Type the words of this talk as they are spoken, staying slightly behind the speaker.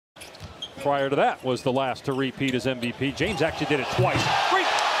Prior to that was the last to repeat as MVP. James actually did it twice. Great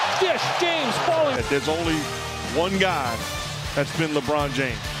dish, James falling. There's only one guy that's been LeBron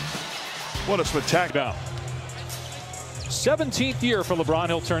James. What a spectacular. 17th year for LeBron.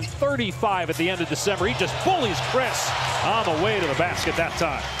 He'll turn 35 at the end of December. He just bullies Chris on the way to the basket that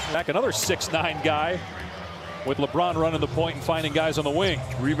time. Back another 6'9" guy with LeBron running the point and finding guys on the wing.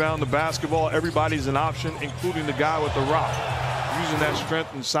 Rebound the basketball. Everybody's an option, including the guy with the rock. Using that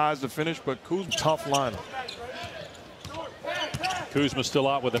strength and size to finish, but Kuzma's tough lineup. Kuzma still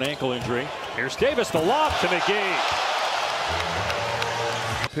out with an ankle injury. Here's Davis, the lob to McGee.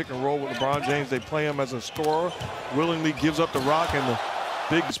 Pick and roll with LeBron James. They play him as a scorer, willingly gives up the rock, and the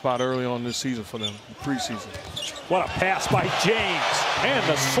big spot early on this season for them, preseason. What a pass by James, and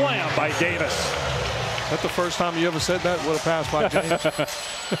the slam by Davis. That's the first time you ever said that? What a pass by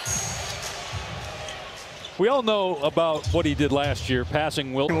James. We all know about what he did last year,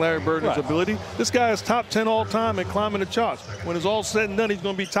 passing Wilt. Larry Bird's ability. This guy is top 10 all time and climbing the charts. When it's all said and done, he's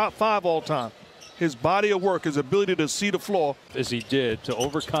going to be top 5 all time. His body of work, his ability to see the floor. As he did to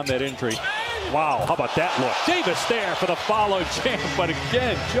overcome that injury. Wow, how about that look? Davis there for the follow James, but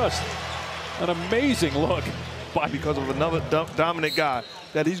again, just an amazing look. Because of another dominant guy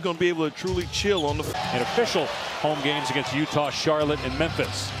that he's going to be able to truly chill on the floor. In official home games against Utah, Charlotte, and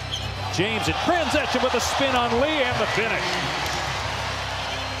Memphis. James in transition with a spin on Lee and the finish.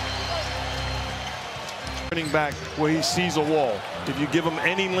 Turning back where he sees a wall. If you give him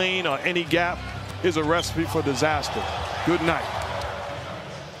any lane or any gap, is a recipe for disaster. Good night.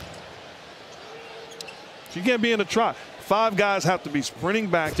 You can't be in a trot. 5 guys have to be sprinting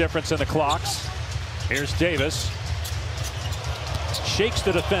back. Difference in the clocks. Here's Davis. Shakes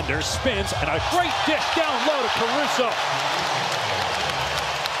the defender, spins, and a great dish down low to Caruso.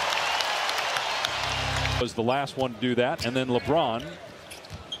 Was the last one to do that, and then LeBron,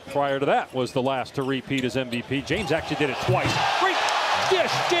 prior to that, was the last to repeat as MVP. James actually did it twice. Great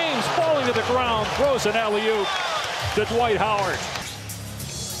dish, James falling to the ground, throws an alley-oop to Dwight Howard.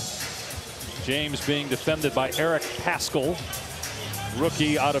 James being defended by Eric Paschal,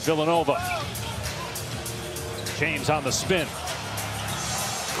 rookie out of Villanova. James on the spin.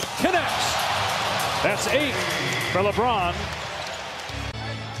 Connects. That's 8 for LeBron.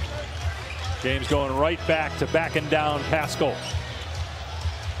 James going right back to backing down Paschal.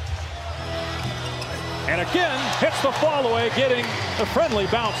 And again, hits the fall away, getting a friendly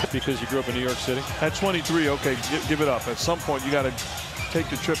bounce. Because you grew up in New York City? At 23, okay, give it up. At some point, you got to take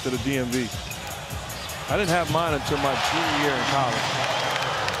the trip to the DMV. I didn't have mine until my junior year in college.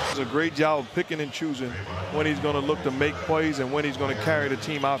 He does a great job of picking and choosing when he's going to look to make plays and when he's going to carry the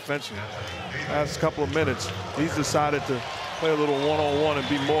team offensively. Last couple of minutes, he's decided to play a little one-on-one and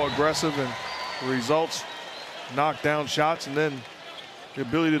be more aggressive, and the results, knock down shots, and then the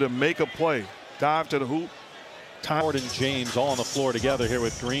ability to make a play, dive to the hoop. Howard and James all on the floor together here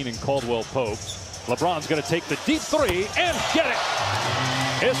with Green and Caldwell Pope. LeBron's going to take the deep 3 and get it.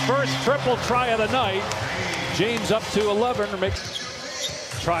 His first triple try of the night. James up to 11,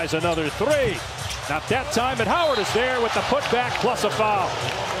 tries another 3. Not that time, but Howard is there with the putback plus a foul.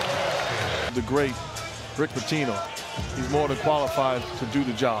 The great Rick Pitino. He's more than qualified to do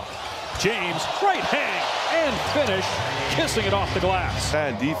the job. James, right hang and finish, kissing it off the glass.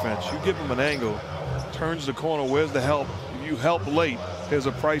 Bad defense. You give him an angle, turns the corner, where's the help? If you help late, there's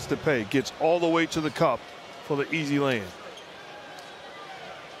a price to pay. Gets all the way to the cup for the easy lane.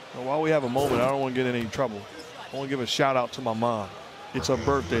 Now, while we have a moment, I don't want to get in any trouble. I want to give a shout out to my mom. It's her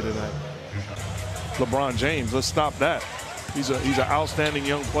birthday tonight. LeBron James, let's stop that. He's an outstanding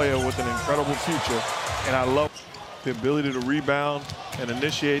young player with an incredible future, and I love the ability to rebound and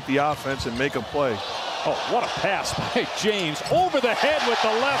initiate the offense and make a play. Oh, what a pass by James over the head with the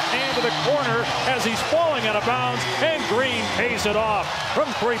left hand to the corner as he's falling out of bounds, and Green pays it off from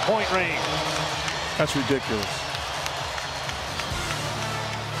 3-point range. That's ridiculous.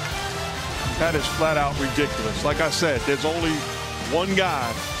 That is flat out ridiculous. Like I said, there's only one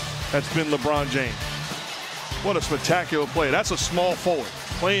guy that's been LeBron James. What a spectacular play. That's a small forward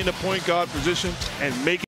playing the point guard position and making